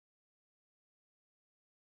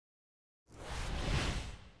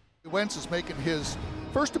Wentz is making his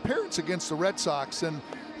first appearance against the Red Sox, and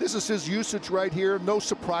this is his usage right here. No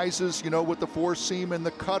surprises, with the four seam and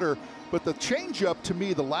the cutter. But the changeup, to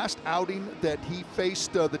me, the last outing that he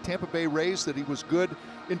faced the Tampa Bay Rays, that he was good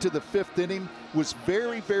into the fifth inning, was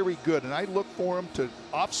very, very good. And I look for him to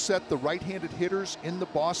offset the right-handed hitters in the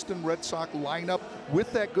Boston Red Sox lineup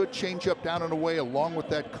with that good changeup down and away, along with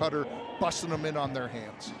that cutter, busting them in on their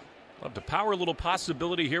hands. Love to power a little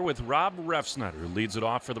possibility here with Rob Refsnyder, who leads it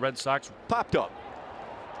off for the Red Sox. Popped up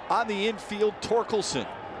on the infield, Torkelson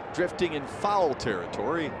drifting in foul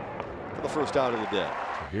territory for the first out of the day.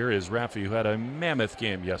 Here is Raffy, who had a mammoth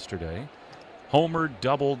game yesterday. Homered,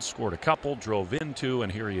 doubled, scored a couple, drove in two,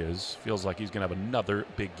 and here he is. Feels like he's going to have another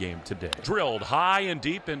big game today. Drilled high and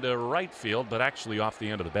deep into right field, but actually off the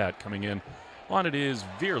end of the bat. Coming in on it is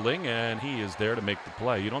Vierling, and he is there to make the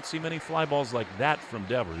play. You don't see many fly balls like that from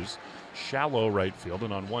Devers. Shallow right field,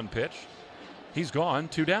 and on one pitch, he's gone,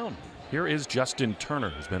 2 down. Here is Justin Turner,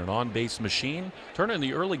 who's been an on-base machine. Turner in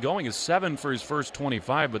the early going is 7 for his first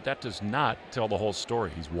 25, but that does not tell the whole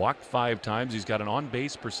story. He's walked 5 times. He's got an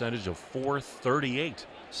on-base percentage of .438.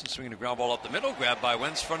 Swinging a ground ball up the middle, grabbed by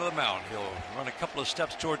Wentz, front of the mound. He'll run a couple of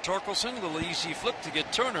steps toward Torkelson. A little easy flip to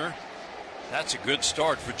get Turner. That's a good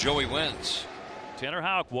start for Joey Wentz. Tanner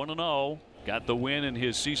Houck 1-0. Got the win in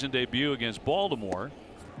his season debut against Baltimore.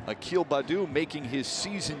 Akil Baddoo making his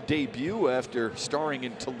season debut after starring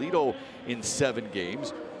in Toledo in 7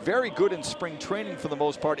 games. Very good in spring training for the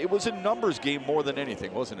most part. It was a numbers game more than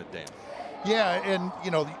anything, wasn't it, Dan? Yeah, and,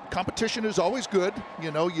 competition is always good. You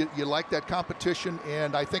like that competition,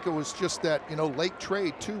 and I think it was just that, late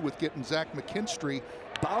trade, too, with getting Zach McKinstry.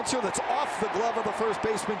 Bouncer that's off the glove of the first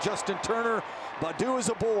baseman, Justin Turner. Baddoo is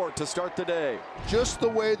aboard to start the day. Just the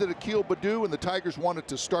way that Akil Baddoo and the Tigers wanted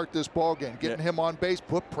to start this ball game. Getting him on base,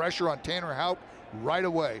 put pressure on Tanner Houck right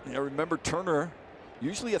away. Yeah, remember Turner,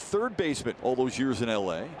 usually a third baseman all those years in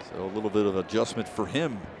L.A., so a little bit of adjustment for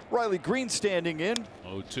him. Riley Green standing in.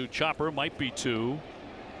 0-2 chopper, might be 2.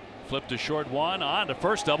 Flipped a short one on to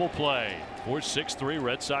first, double play. 4-6-3,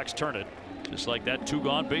 Red Sox turn it. Just like that, 2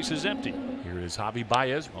 gone, base is empty. Here is Javi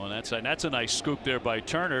Baez. On that side, that's a nice scoop there by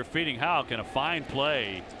Turner, feeding Houck, and a fine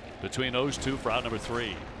play between those two for out number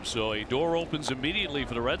 3. So a door opens immediately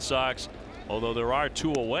for the Red Sox. Although there are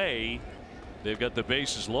 2 away, they've got the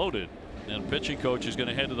bases loaded. And pitching coach is going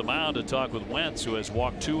to head to the mound to talk with Wentz, who has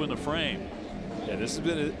walked 2 in the frame. Yeah, this has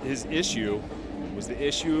been his issue. Was the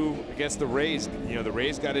issue against the Rays. The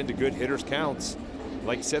Rays got into good hitters counts.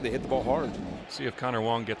 Like you said, they hit the ball hard. See if Connor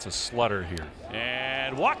Wong gets a slutter here.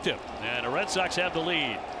 And walked him. And the Red Sox have the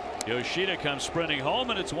lead. Yoshida comes sprinting home,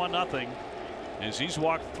 and it's 1-0 as he's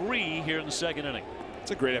walked 3 here in the second inning.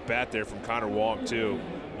 It's a great at bat there from Connor Wong too.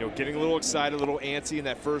 Getting a little excited, a little antsy in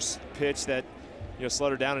that first pitch that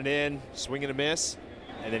slutter down and in, swing and a miss,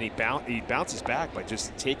 and then he bounces back by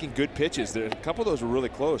just taking good pitches. A couple of those were really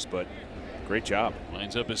close, but great job.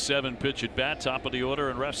 Lines up a 7-pitch at bat, top of the order,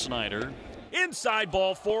 and Refsnyder. Inside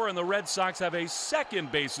ball 4, and the Red Sox have a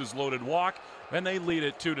second bases loaded walk, and they lead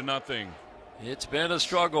it 2-0. It's been a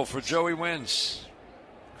struggle for Joey Wentz.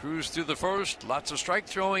 Cruised through the first, lots of strike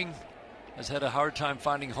throwing, has had a hard time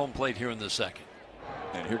finding home plate here in the second.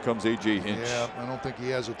 And here comes A.J. Hinch. Yeah, I don't think he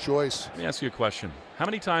has a choice. Let me ask you a question. How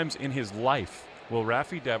many times in his life will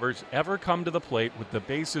Raffy Devers ever come to the plate with the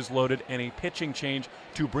bases loaded and a pitching change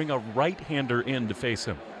to bring a right-hander in to face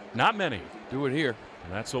him? Not many. Do it here.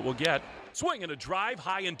 And that's what we'll get. Swing and a drive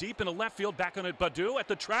high and deep into left field. Back on it, Baddoo at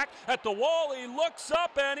the track, at the wall. He looks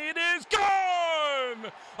up and it is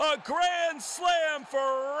gone! A grand slam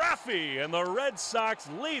for Raffy, and the Red Sox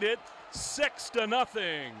lead it 6-0.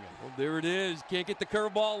 Well, there it is. Can't get the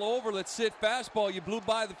curveball over. Let's sit fastball. You blew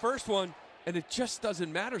by the first one, and it just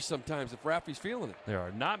doesn't matter sometimes if Raffy's feeling it. There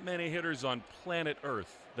are not many hitters on planet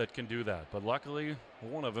Earth that can do that, but luckily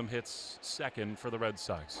one of them hits second for the Red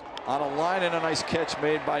Sox. On a line, and a nice catch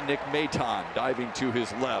made by Nick Maton, diving to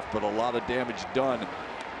his left, but a lot of damage done.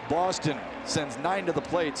 Boston sends 9 to the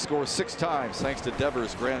plate, scores 6 times thanks to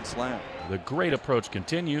Devers' grand slam. The great approach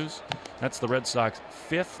continues. That's the Red Sox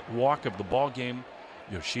 5th walk of the ball game.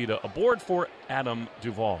 Yoshida aboard for Adam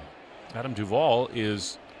Duvall. Adam Duvall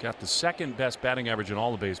is got the second best batting average in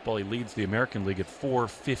all of baseball. He leads the American League at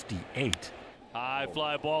 .458. High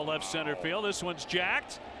fly ball left center field. This one's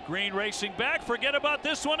jacked. Green racing back. Forget about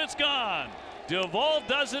this one. It's gone. Duvall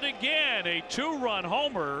does it again. A 2-run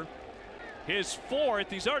homer. His 4th.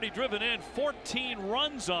 He's already driven in 14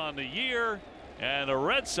 runs on the year. And the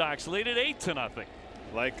Red Sox lead it 8-0.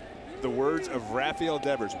 Like the words of Rafael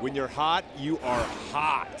Devers, when you're hot, you are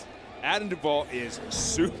hot. Adam Duvall is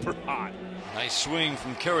super hot. Nice swing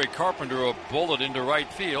from Kerry Carpenter, a bullet into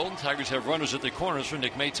right field. Tigers have runners at the corners for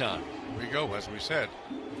Nick Maton. Here we go, as we said.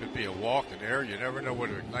 Could be a walk, an error. You never know what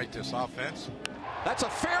to ignite this offense. That's a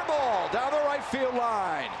fair ball down the right field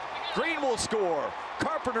line. Green will score.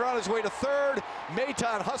 Carpenter on his way to third.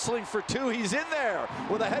 Maton hustling for two. He's in there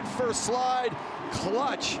with a head-first slide.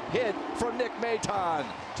 Clutch hit from Nick Maton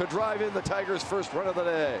to drive in the Tigers' first run of the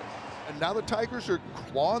day. And now the Tigers are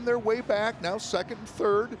clawing their way back, now second and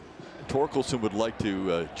third. Torkelson would like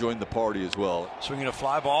to join the party as well. Swinging a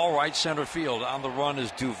fly ball, right center field. On the run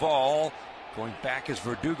is Duvall. Going back is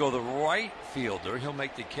Verdugo, the right fielder. He'll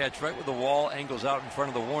make the catch right where the wall angles out in front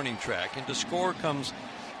of the warning track. And to score comes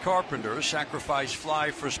Carpenter. Sacrifice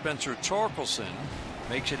fly for Spencer Torkelson.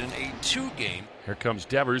 Makes it an 8-2 game. Here comes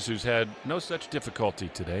Devers, who's had no such difficulty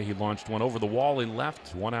today. He launched one over the wall in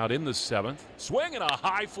left, one out in the seventh. Swing and a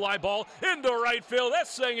high fly ball into right field.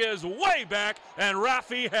 This thing is way back, and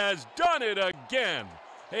Rafi has done it again.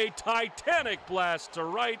 A titanic blast to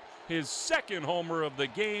right, his second homer of the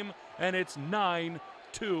game, and it's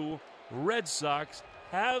 9-2. Red Sox,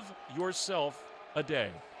 have yourself a day.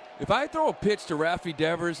 If I throw a pitch to Rafi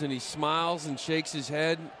Devers and he smiles and shakes his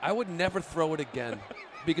head, I would never throw it again.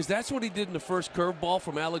 Because that's what he did in the first curveball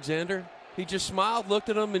from Alexander. He just smiled, looked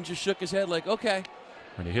at him, and just shook his head like, okay.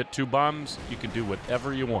 When you hit two bombs, you can do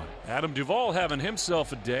whatever you want. Adam Duvall having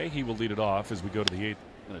himself a day. He will lead it off as we go to the eighth.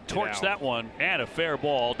 Going to torch that one, and a fair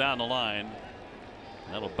ball down the line.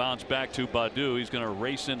 That'll bounce back to Badu. He's going to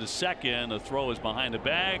race into second. The throw is behind the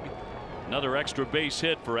bag. Another extra base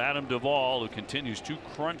hit for Adam Duvall, who continues to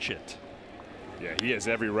crunch it. Yeah, he has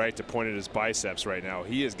every right to point at his biceps right now.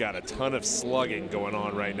 He has got a ton of slugging going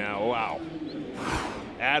on right now. Wow.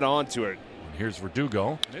 Add on to it. And here's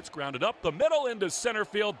Verdugo. And it's grounded up the middle into center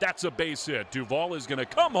field. That's a base hit. Duvall is going to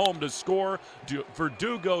come home to score.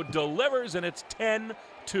 Verdugo delivers, and it's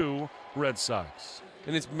 10-2 Red Sox.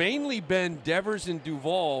 And it's mainly been Devers and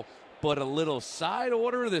Duvall, but a little side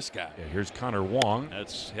order of this guy. Yeah, here's Connor Wong.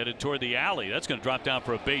 That's headed toward the alley. That's going to drop down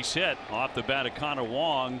for a base hit off the bat of Connor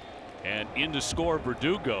Wong. And in to score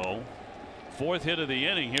Verdugo. Fourth hit of the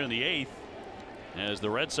inning here in the eighth. As the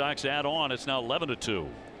Red Sox add on, it's now 11-2.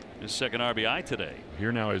 His second RBI today.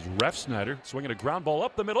 Here now is Refsnyder swinging a ground ball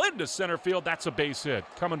up the middle into center field. That's a base hit.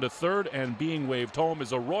 Coming to third and being waved home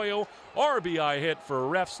is Arroyo. RBI hit for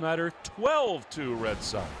Refsnyder. 12-2 Red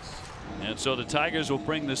Sox. And so the Tigers will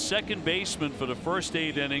bring the second baseman for the first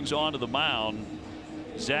 8 innings onto the mound.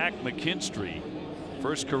 Zach McKinstry.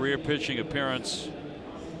 First career pitching appearance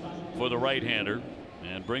for the right-hander,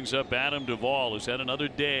 and brings up Adam Duvall, who's had another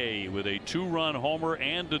day with a 2-run homer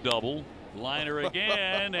and a double. Liner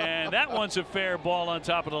again, and that one's a fair ball on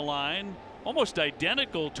top of the line, almost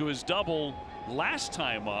identical to his double last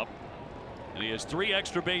time up. And he has 3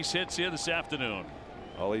 extra base hits here this afternoon.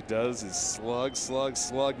 All he does is slug, slug,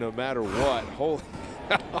 slug, no matter what. Holy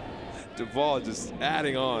Duvall just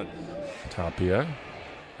adding on. Tapia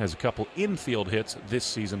has a couple infield hits this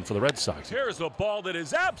season for the Red Sox. Here's a ball that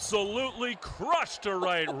is absolutely crushed to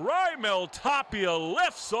right. Raimel Tapia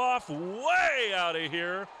lifts off way out of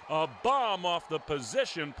here. A bomb off the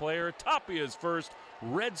position player. Tapia's first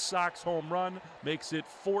Red Sox home run makes it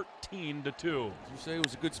 14-2. Did you say it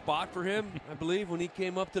was a good spot for him, I believe, when he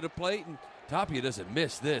came up to the plate? And Tapia doesn't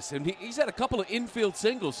miss this. And he's had a couple of infield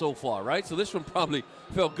singles so far, right? So this one probably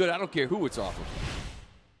felt good. I don't care who it's off of.